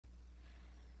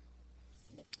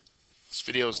This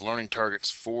video is learning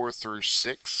targets 4 through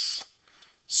 6,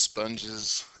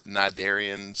 sponges,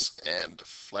 cnidarians, and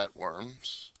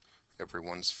flatworms,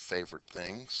 everyone's favorite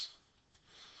things.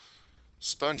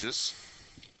 Sponges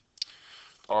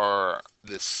are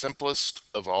the simplest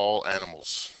of all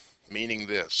animals, meaning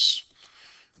this: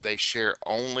 they share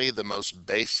only the most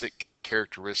basic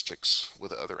characteristics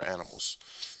with other animals.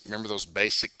 Remember those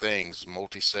basic things: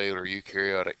 multicellular,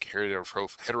 eukaryotic,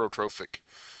 heterotrophic,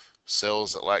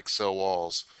 cells that lack cell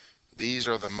walls. These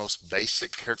are the most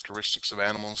basic characteristics of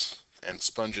animals, and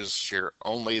sponges share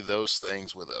only those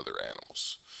things with other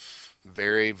animals.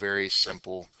 Very, very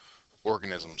simple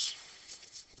organisms.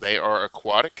 They are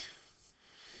aquatic,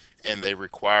 and they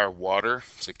require water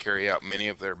to carry out many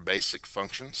of their basic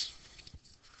functions.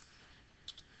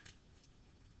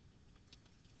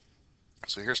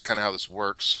 So here's kind of how this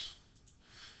works.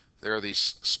 There are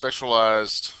these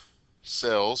specialized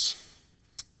cells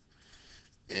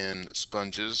in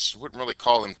sponges. Wouldn't really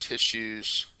call them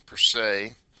tissues per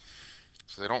se.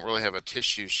 So they don't really have a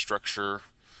tissue structure,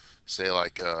 say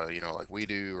like like we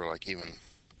do, or like even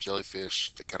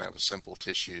jellyfish. They kind of have simple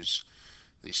tissues.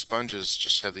 These sponges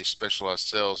just have these specialized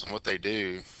cells, and what they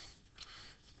do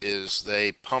is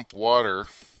they pump water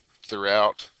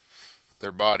throughout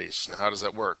their bodies. Now, how does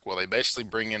that work? Well, they basically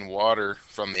bring in water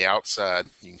from the outside.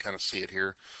 You can kind of see it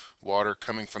here. Water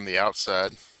coming from the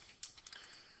outside,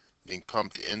 being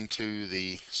pumped into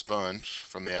the sponge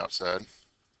from the outside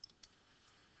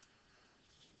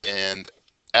and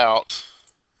out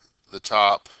the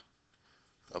top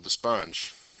of the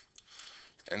sponge.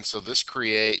 And so this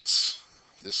creates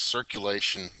this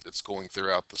circulation that's going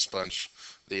throughout the sponge,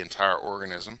 the entire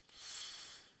organism.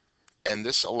 And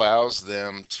this allows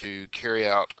them to carry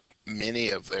out many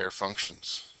of their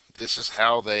functions. This is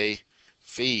how they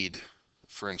feed,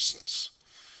 for instance.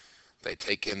 They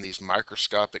take in these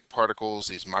microscopic particles,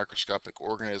 these microscopic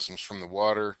organisms from the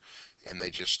water, and they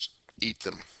just eat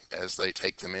them as they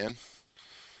take them in.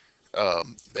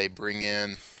 They bring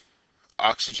in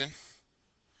oxygen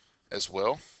as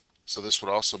well. So this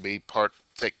would also be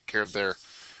take care of their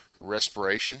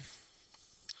respiration.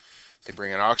 They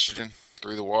bring in oxygen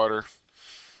through the water.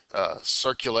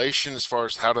 Circulation, as far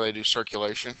as how do they do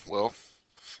circulation? Well,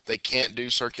 they can't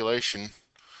do circulation,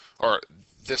 or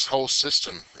this whole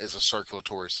system is a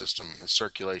circulatory system, a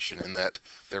circulation, in that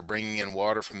they're bringing in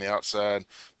water from the outside,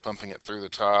 pumping it through the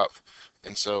top,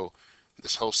 and so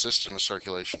this whole system is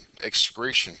circulation.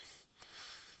 Excretion,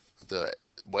 the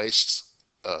wastes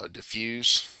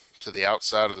diffuse to the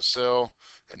outside of the cell,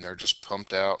 and they're just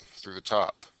pumped out through the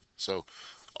top. So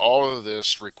all of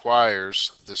this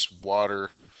requires this water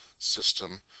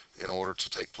system in order to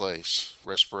take place.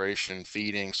 Respiration,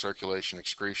 feeding, circulation,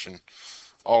 excretion,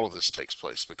 all of this takes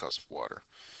place because of water.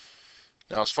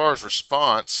 Now, as far as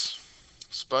response,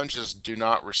 sponges do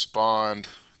not respond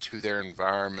to their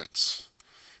environments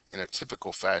in a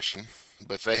typical fashion,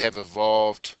 but they have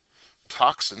evolved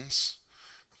toxins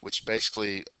which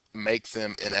basically make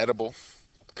them inedible.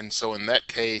 And so in that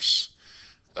case,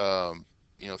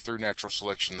 through natural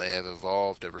selection, they have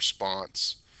evolved a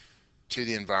response to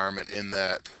the environment in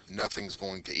that nothing's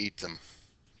going to eat them.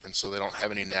 And so they don't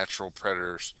have any natural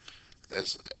predators,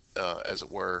 as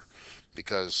it were,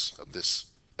 because of this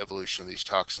evolution of these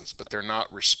toxins. But they're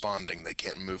not responding. They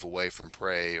can't move away from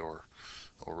prey or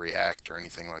react or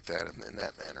anything like that in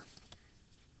that manner.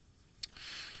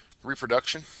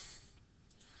 Reproduction.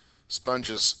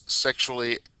 Sponges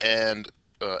sexually and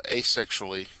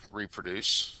asexually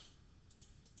reproduce.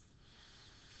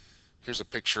 Here's a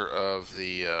picture of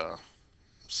the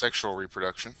sexual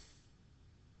reproduction.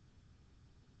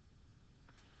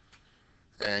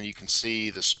 And you can see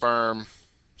the sperm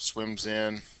swims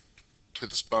in to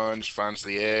the sponge, finds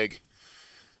the egg,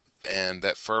 and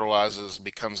that fertilizes,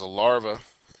 becomes a larva.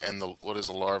 And what is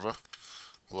a larva?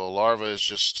 Well, a larva is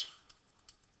just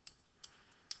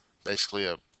basically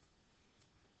a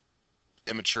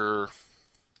immature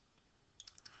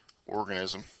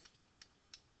organism.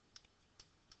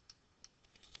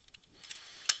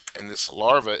 And this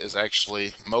larva is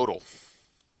actually motile,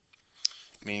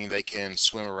 meaning they can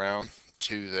swim around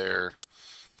to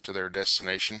their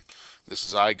destination.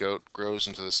 This zygote grows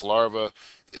into this larva.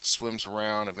 It swims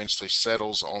around, eventually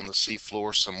settles on the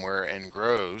seafloor somewhere and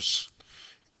grows.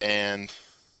 And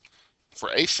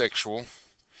for asexual,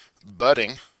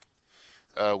 budding,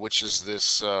 which is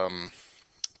this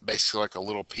basically like a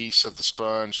little piece of the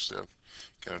sponge. So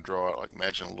kind of draw out, like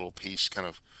imagine a little piece kind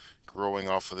of growing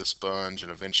off of the sponge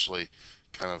and eventually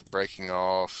kind of breaking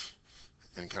off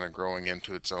and kind of growing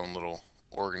into its own little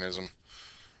organism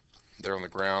there on the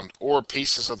ground. Or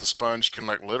pieces of the sponge can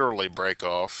like literally break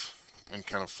off and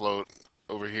kind of float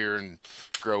over here and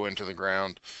grow into the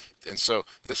ground. And so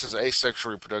this is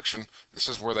asexual reproduction. This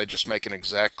is where they just make an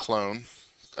exact clone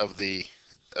of the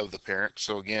parent.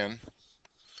 So again,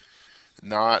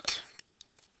 not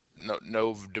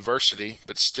no diversity,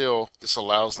 but still this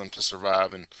allows them to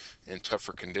survive in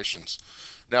tougher conditions.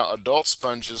 Now, adult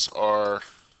sponges are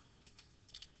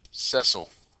sessile,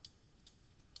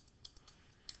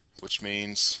 which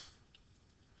means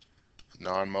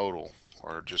non-modal,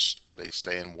 or just they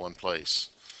stay in one place.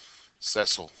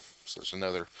 Sessile. So there's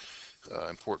another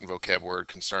important vocab word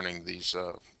concerning these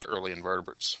early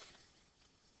invertebrates.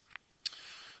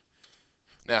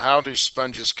 Now, how do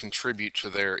sponges contribute to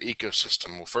their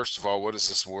ecosystem? Well, first of all, what is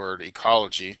this word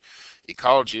ecology?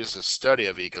 Ecology is the study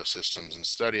of ecosystems and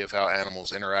study of how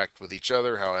animals interact with each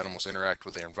other, how animals interact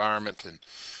with the environment, and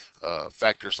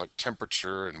factors like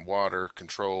temperature and water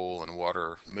control and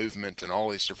water movement and all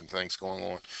these different things going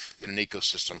on in an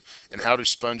ecosystem. And how do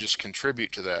sponges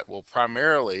contribute to that? Well,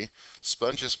 primarily,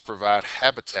 sponges provide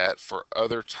habitat for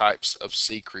other types of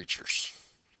sea creatures.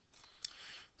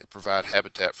 They provide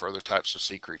habitat for other types of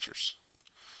sea creatures.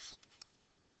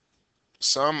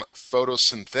 Some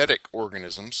photosynthetic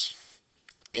organisms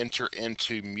enter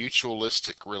into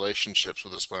mutualistic relationships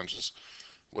with the sponges.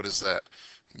 What is that?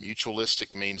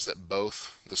 Mutualistic means that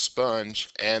both the sponge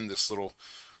and this little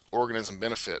organism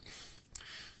benefit,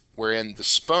 wherein the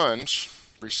sponge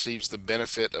receives the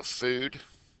benefit of food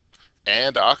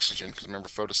and oxygen, because remember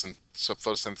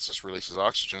photosynthesis releases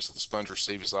oxygen, so the sponge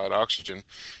receives that oxygen,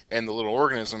 and the little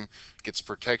organism gets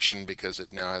protection because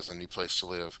it now has a new place to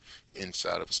live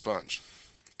inside of a sponge.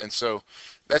 And so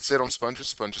that's it on sponges.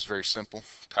 Sponges, very simple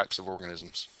types of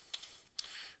organisms.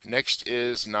 Next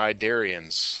is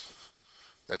Cnidarians.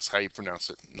 That's how you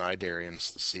pronounce it,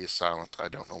 Cnidarians. The C is silent. I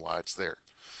don't know why it's there.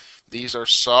 These are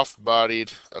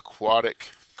soft-bodied, aquatic,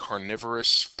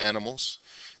 carnivorous animals,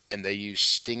 and they use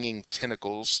stinging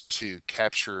tentacles to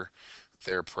capture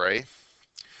their prey.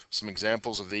 Some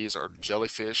examples of these are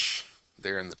jellyfish,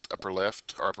 there in the upper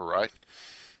left or upper right,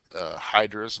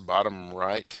 hydras, bottom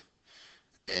right,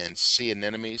 and sea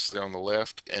anemones there on the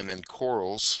left, and then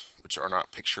corals, which are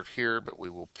not pictured here, but we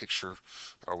will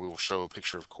show a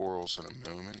picture of corals in a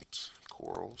moment.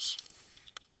 Corals.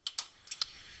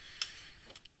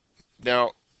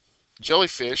 Now,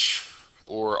 jellyfish,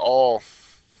 or all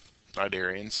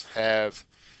cnidarians,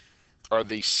 are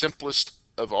the simplest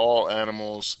of all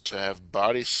animals to have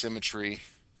body symmetry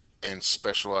and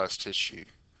specialized tissue.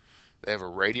 They have a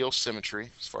radial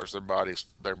symmetry as far as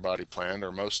their body plan,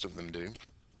 or most of them do.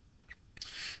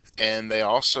 And they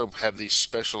also have these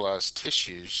specialized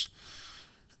tissues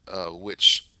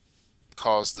which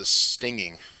cause the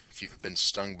stinging. If you've been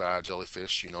stung by a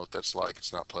jellyfish, you know what that's like.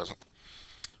 It's not pleasant.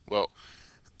 Well,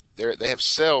 they have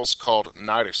cells called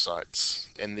cnidocytes,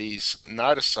 and these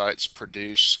cnidocytes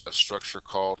produce a structure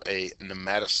called a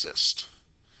nematocyst.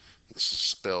 This is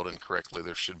spelled incorrectly.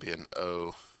 There should be an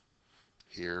O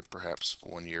here. Perhaps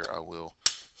one year I will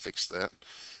fix that.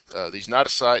 These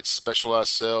cnidocytes, specialized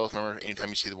cells, remember, anytime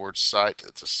you see the word cyte,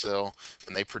 it's a cell,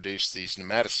 and they produce these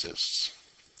nematocysts.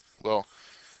 Well,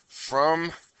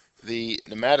 from the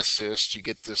nematocyst, you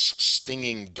get this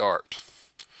stinging dart.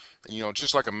 And, you know,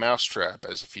 just like a mousetrap,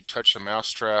 as if you touch a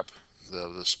mousetrap,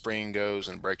 the spring goes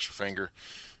and breaks your finger.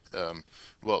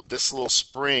 Well, this little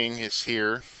spring is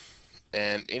here,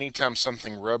 and anytime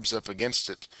something rubs up against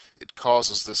it, it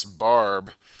causes this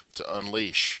barb to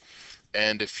unleash.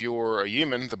 And if you're a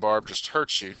human, the barb just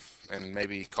hurts you and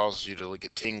maybe causes you to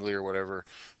get tingly or whatever.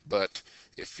 But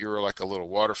if you're like a little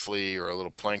water flea or a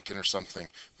little plankton or something,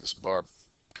 this barb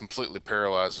completely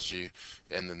paralyzes you,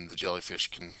 and then the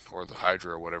jellyfish can, or the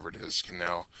hydra or whatever it is, can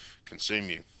now consume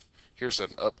you. Here's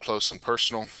an up close and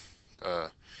personal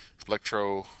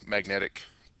electromagnetic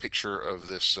picture of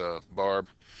this barb.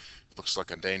 Looks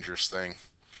like a dangerous thing.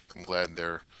 I'm glad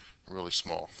they're really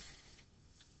small.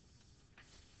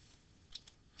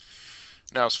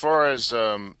 Now, as far as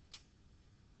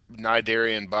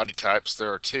cnidarian body types,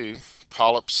 there are two,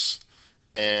 polyps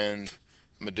and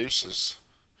medusas.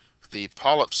 The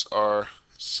polyps are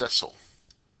sessile,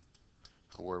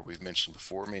 a word we've mentioned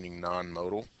before, meaning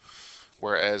non-modal,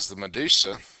 whereas the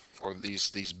medusa, or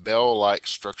these bell-like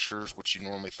structures, which you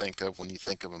normally think of when you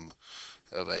think of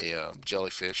a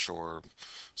jellyfish or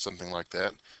something like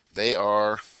that, they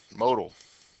are modal.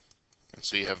 And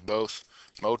so you have both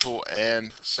motile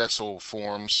and sessile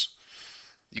forms.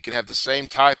 You can have the same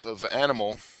type of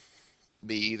animal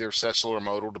be either sessile or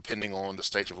motile depending on the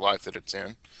stage of life that it's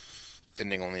in,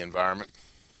 depending on the environment.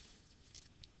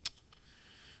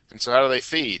 And so how do they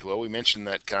feed? Well, we mentioned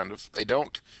that kind of. They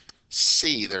don't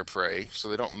see their prey, so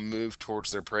they don't move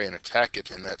towards their prey and attack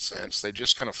it in that sense. They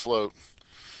just kind of float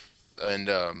and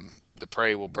the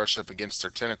prey will brush up against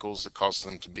their tentacles that cause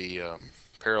them to be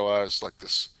paralyzed, like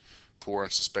this poor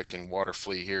unsuspecting water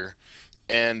flea here.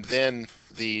 And then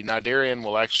the Cnidarian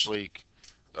will actually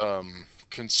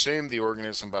consume the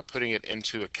organism by putting it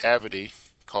into a cavity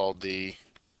called the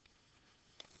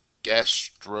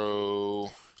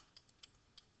gastrovascular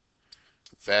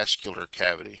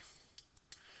cavity.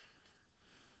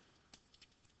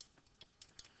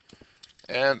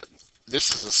 And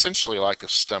this is essentially like a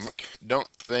stomach. Don't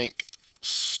think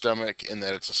stomach in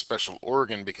that it's a special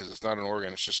organ, because it's not an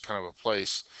organ, it's just kind of a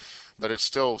place. But it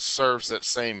still serves that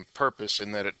same purpose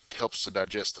in that it helps to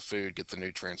digest the food, get the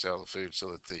nutrients out of the food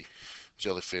so that the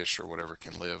jellyfish or whatever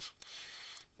can live.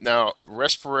 Now,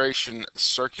 respiration,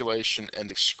 circulation,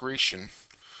 and excretion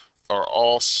are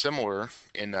all similar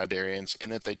in cnidarians in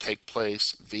that they take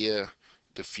place via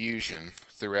diffusion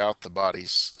throughout the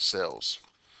body's cells.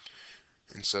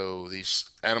 And so these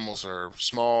animals are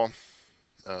small,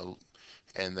 uh,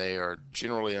 and they are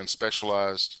generally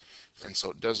unspecialized, and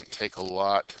so it doesn't take a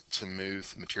lot to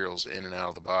move materials in and out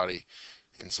of the body,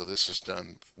 and so this is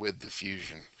done with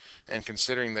diffusion. And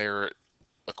considering they're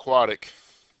aquatic,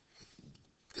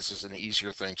 this is an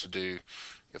easier thing to do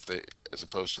if they, as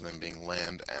opposed to them being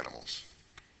land animals.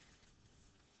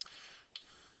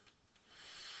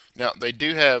 Now they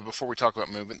do have, before we talk about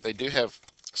movement, they do have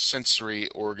sensory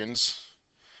organs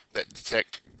that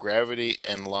detect gravity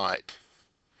and light.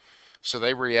 So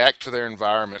they react to their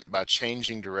environment by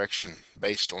changing direction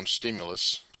based on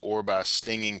stimulus, or by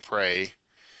stinging prey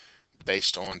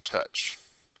based on touch.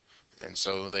 And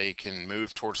so they can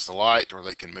move towards the light, or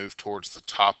they can move towards the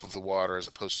top of the water as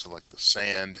opposed to like the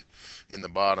sand in the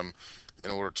bottom,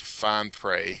 in order to find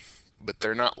prey. But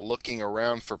they're not looking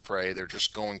around for prey, they're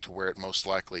just going to where it most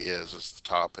likely is the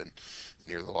top and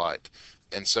near the light.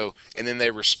 And so, and then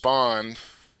they respond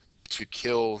to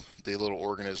kill the little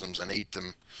organisms and eat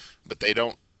them, but they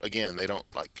don't, again, they don't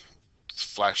like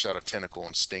flash out a tentacle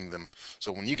and sting them.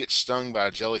 So when you get stung by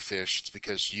a jellyfish, it's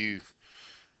because you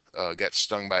got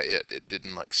stung by it. It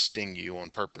didn't like sting you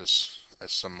on purpose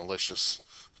as some malicious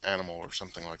animal or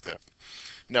something like that.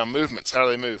 Now, movements, how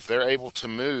do they move? They're able to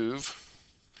move.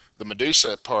 The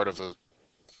medusa part of a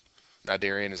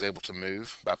cnidarian is able to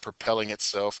move by propelling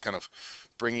itself, kind of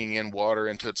bringing in water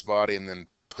into its body and then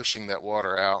pushing that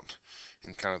water out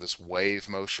in kind of this wave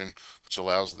motion, which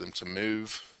allows them to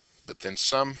move. But then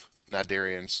some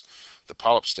cnidarians, the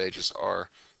polyp stages, are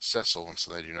sessile, and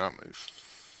so they do not move.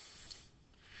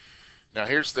 Now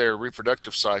here's their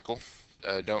reproductive cycle.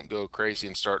 Don't go crazy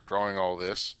and start drawing all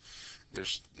this.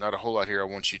 There's not a whole lot here I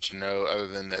want you to know, other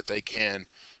than that they can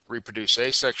reproduce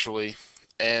asexually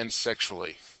and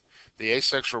sexually. The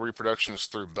asexual reproduction is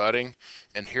through budding,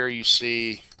 and here you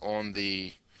see on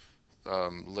the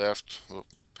left, well,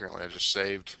 apparently I just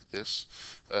saved this.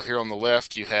 Here on the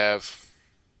left you have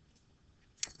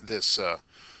this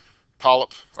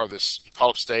polyp, or this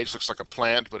polyp stage. Looks like a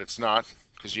plant, but it's not,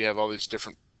 because you have all these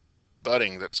different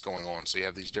budding that's going on. So you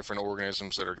have these different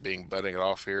organisms that are being budding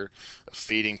off here, a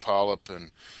feeding polyp, and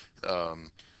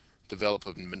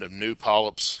development of new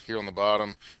polyps here on the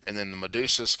bottom, and then the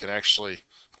medusas can actually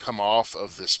come off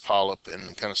of this polyp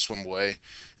and kind of swim away.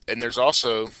 And there's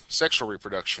also sexual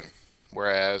reproduction,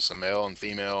 whereas a male and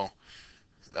female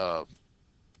uh,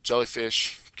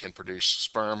 jellyfish can produce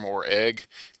sperm or egg,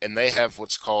 and they have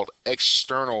what's called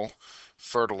external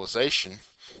fertilization,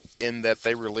 in that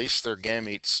they release their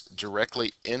gametes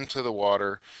directly into the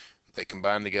water. They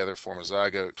combine together, form a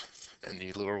zygote, and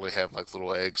you literally have like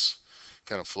little eggs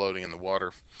kind of floating in the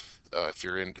water. If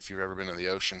you've ever been in the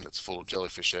ocean that's full of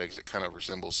jellyfish eggs, it kind of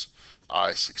resembles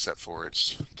ice, except for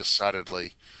it's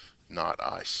decidedly not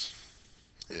ice.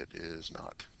 It is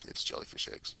not. It's jellyfish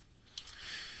eggs.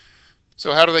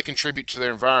 So how do they contribute to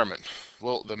their environment?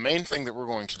 Well, the main thing that we're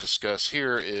going to discuss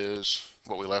here is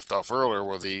what we left off earlier,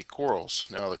 were the corals.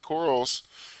 Now the corals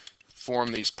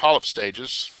form these polyp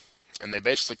stages, and they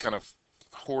basically kind of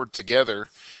hoard together,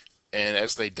 and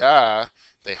as they die,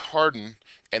 they harden,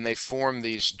 and they form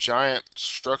these giant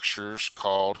structures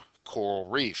called coral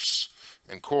reefs.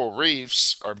 And coral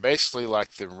reefs are basically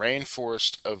like the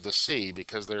rainforest of the sea,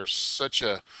 because there's such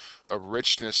a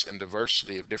richness and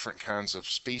diversity of different kinds of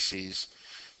species.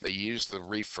 They use the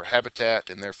reef for habitat,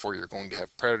 and therefore you're going to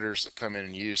have predators that come in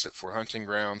and use it for hunting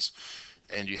grounds,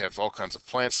 and you have all kinds of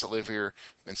plants that live here,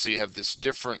 and so you have this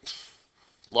different,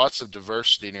 lots of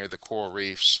diversity near the coral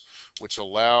reefs, which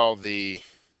allow the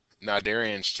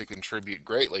cnidarians to contribute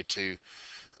greatly to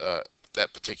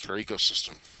that particular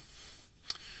ecosystem.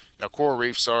 Now coral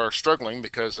reefs are struggling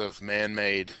because of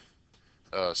man-made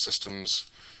systems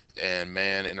and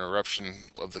man interruption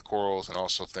of the corals, and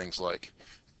also things like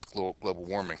global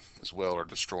warming as well are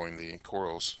destroying the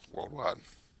corals worldwide.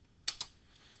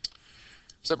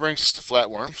 So that brings us to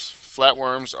flatworms.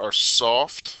 Flatworms are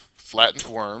soft, flattened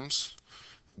worms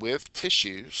with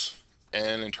tissues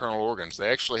and internal organs.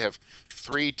 They actually have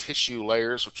three tissue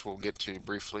layers, which we'll get to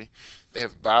briefly. They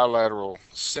have bilateral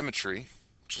symmetry,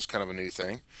 which is kind of a new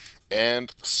thing,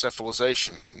 and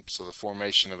cephalization, so the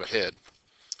formation of a head.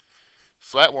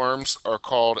 Flatworms are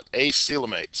called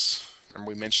acoelomates. Remember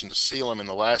we mentioned a coelom in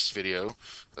the last video.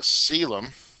 A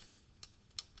coelom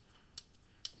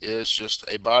is just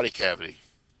a body cavity.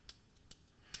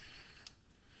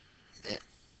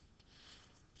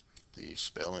 The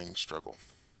spelling struggle.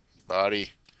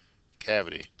 Body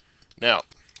cavity. Now,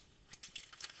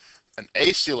 an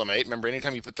acoelomate, remember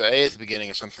anytime you put the A at the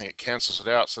beginning of something, it cancels it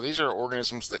out. So these are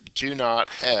organisms that do not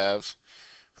have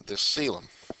this coelom.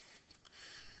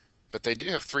 But they do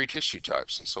have three tissue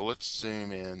types. And so let's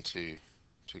zoom in to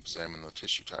examine the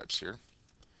tissue types here.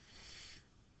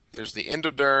 There's the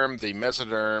endoderm, the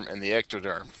mesoderm, and the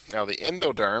ectoderm. Now the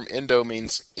endoderm, endo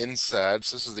means inside,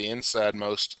 so this is the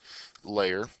inside-most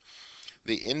layer.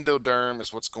 The endoderm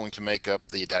is what's going to make up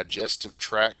the digestive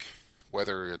tract,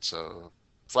 whether it's a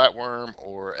flatworm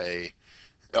or a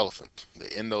elephant. The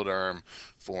endoderm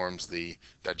forms the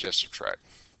digestive tract.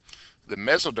 The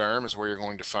mesoderm is where you're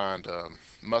going to find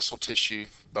muscle tissue,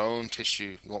 bone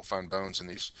tissue. You won't find bones in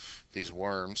these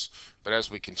worms, but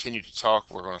as we continue to talk,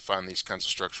 we're going to find these kinds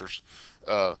of structures.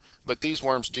 But these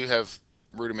worms do have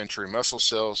rudimentary muscle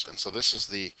cells, and so this is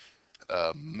the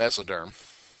mesoderm.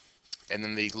 And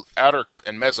then the outer,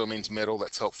 and meso means middle,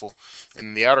 that's helpful.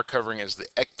 And the outer covering is the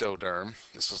ectoderm.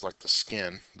 This is like the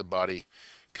skin, the body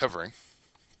covering.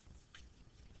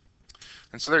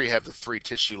 And so there you have the three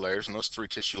tissue layers, and those three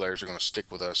tissue layers are going to stick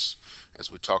with us as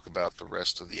we talk about the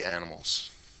rest of the animals.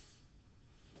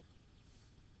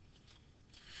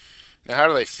 Now, how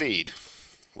do they feed?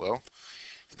 Well,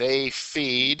 they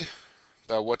feed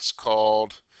by what's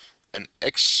called an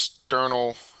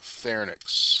external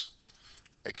pharynx.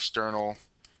 External,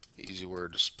 easy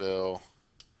word to spell.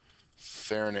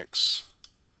 Pharynx,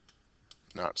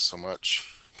 not so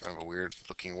much. Kind of a weird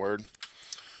looking word.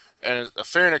 And a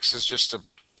pharynx is just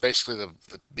basically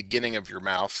the beginning of your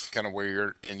mouth, kind of where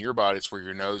you're in your body. It's where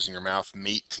your nose and your mouth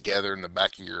meet together in the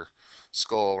back of your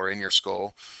skull or in your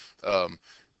skull.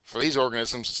 For these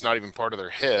organisms, it's not even part of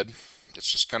their head.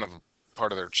 It's just kind of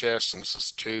part of their chest, and it's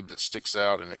this tube that sticks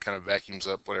out, and it kind of vacuums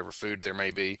up whatever food there may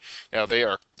be. Now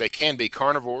they can be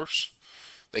carnivores,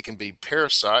 they can be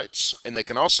parasites, and they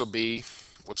can also be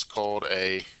what's called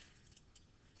a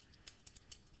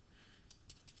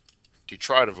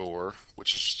detritivore,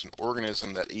 which is just an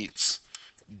organism that eats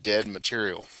dead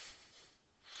material.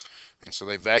 And so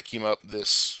they vacuum up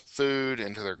this food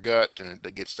into their gut, and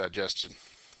it gets digested.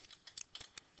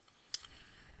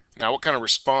 Now, what kind of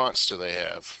response do they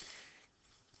have?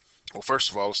 Well,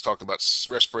 first of all, let's talk about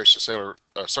respiration, cellular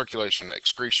circulation,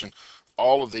 excretion.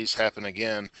 All of these happen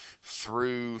again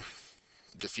through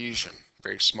diffusion.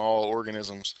 Very small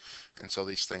organisms, and so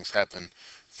these things happen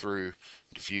through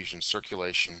diffusion,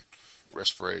 circulation,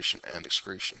 respiration, and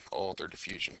excretion, all their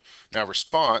diffusion. Now,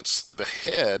 response, the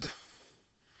head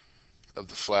of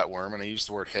the flatworm, and I use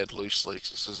the word head loosely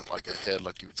because this isn't like a head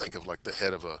like you would think of like the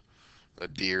head of a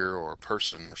deer or a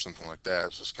person or something like that.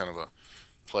 It's just kind of a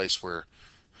place where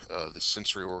the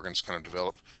sensory organs kind of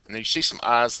develop. And then you see some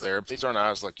eyes there, but these aren't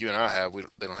eyes like you and I have.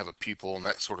 They don't have a pupil and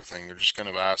that sort of thing. They're just kind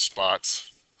of eye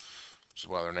spots, which is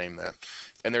why they're named that.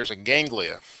 And there's a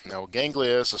ganglia. Now,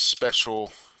 ganglia is a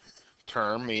special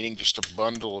term meaning just a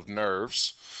bundle of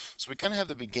nerves. So we kind of have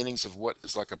the beginnings of what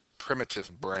is like a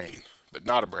primitive brain, but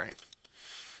not a brain.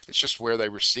 It's just where they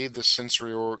receive the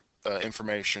sensory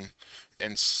information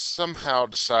and somehow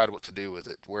decide what to do with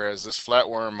it. Whereas this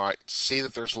flatworm might see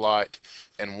that there's light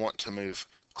and want to move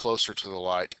closer to the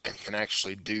light and can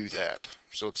actually do that.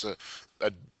 So it's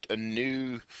a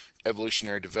new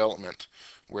evolutionary development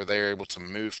where they're able to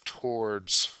move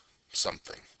towards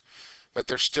something. But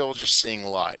they're still just seeing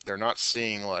light. They're not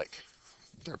seeing like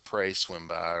their prey swim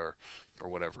by or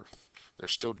whatever. They're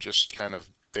still just kind of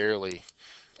barely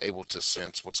able to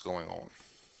sense what's going on.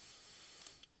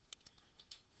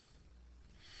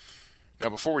 Now,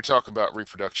 before we talk about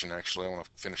reproduction, actually, I want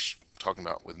to finish talking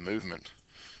about with movement.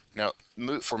 Now,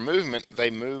 for movement, they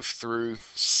move through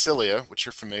cilia, which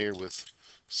you're familiar with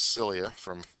cilia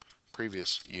from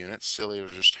previous units. Cilia are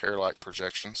just hair-like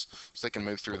projections, so they can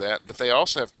move through that. But they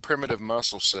also have primitive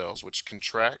muscle cells, which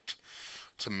contract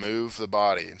to move the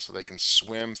body, and so they can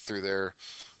swim through their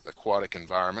aquatic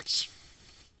environments.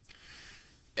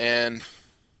 And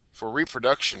for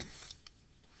reproduction,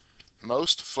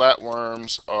 most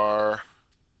flatworms are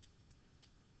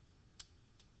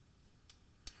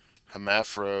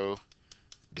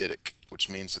hermaphroditic, which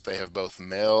means that they have both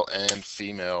male and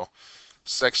female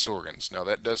sex organs. Now,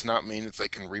 that does not mean that they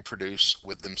can reproduce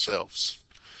with themselves.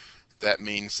 That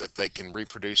means that they can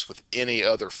reproduce with any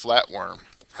other flatworm,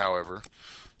 however.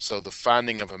 So the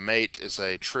finding of a mate is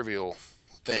a trivial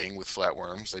thing with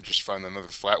flatworms. They just find another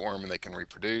flatworm and they can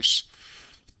reproduce.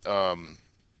 Um,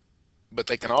 but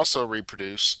they can also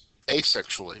reproduce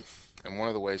asexually. And one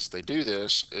of the ways they do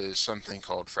this is something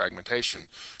called fragmentation.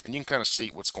 And you can kind of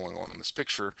see what's going on in this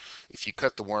picture. If you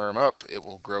cut the worm up, it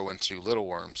will grow into little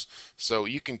worms. So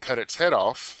you can cut its head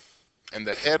off, and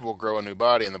the head will grow a new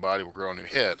body, and the body will grow a new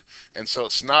head. And so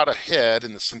it's not a head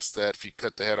in the sense that if you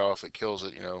cut the head off, it kills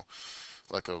it,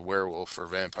 like a werewolf or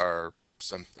vampire,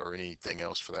 or anything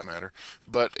else for that matter.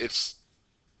 But it's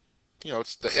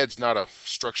the head's not a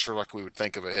structure like we would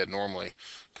think of a head normally,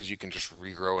 because you can just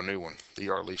regrow a new one.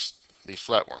 Or at least these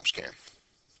flatworms can.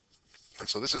 And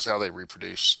so this is how they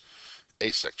reproduce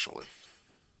asexually.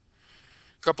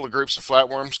 A couple of groups of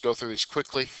flatworms, go through these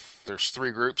quickly. There's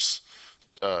three groups.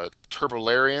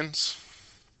 Turbularians,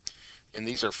 and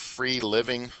these are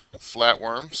free-living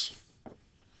flatworms.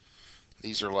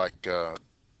 These are like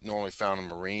normally found in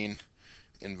marine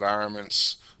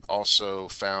environments, also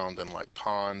found in like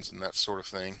ponds and that sort of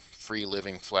thing.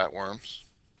 Free-living flatworms.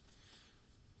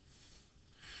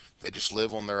 They just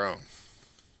live on their own.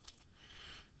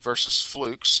 Versus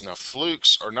flukes. Now,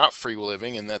 flukes are not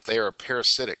free-living in that they are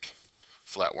parasitic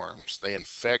flatworms. They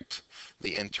infect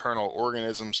the internal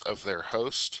organisms of their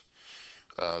host.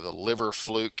 The liver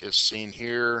fluke is seen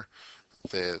here.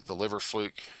 The liver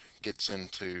fluke gets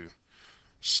into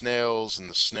snails, and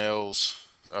the snails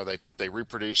they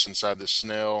reproduce inside the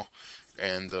snail,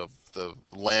 and the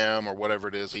lamb or whatever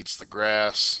it is eats the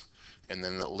grass, and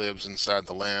then it lives inside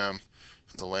the lamb.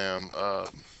 The lamb,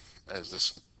 as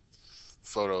this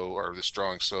photo or this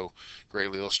drawing so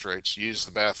greatly illustrates, use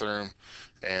the bathroom,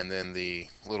 and then the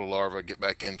little larvae get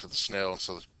back into the snail,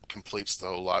 so it completes the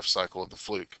whole life cycle of the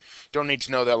fluke. Don't need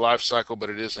to know that life cycle, but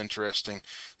it is interesting.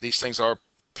 These things are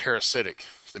parasitic,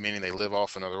 meaning they live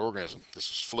off another organism.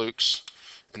 This is flukes.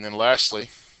 And then lastly,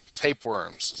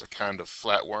 tapeworms is a kind of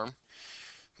flatworm.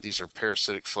 These are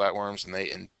parasitic flatworms, and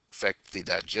they infect the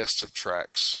digestive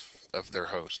tracts of their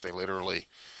host. They literally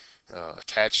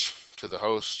attach to the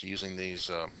host using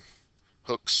these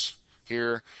hooks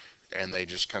here, and they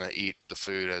just kind of eat the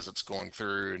food as it's going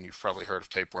through. And you've probably heard of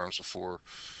tapeworms before,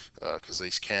 because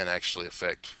these can actually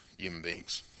affect human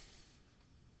beings.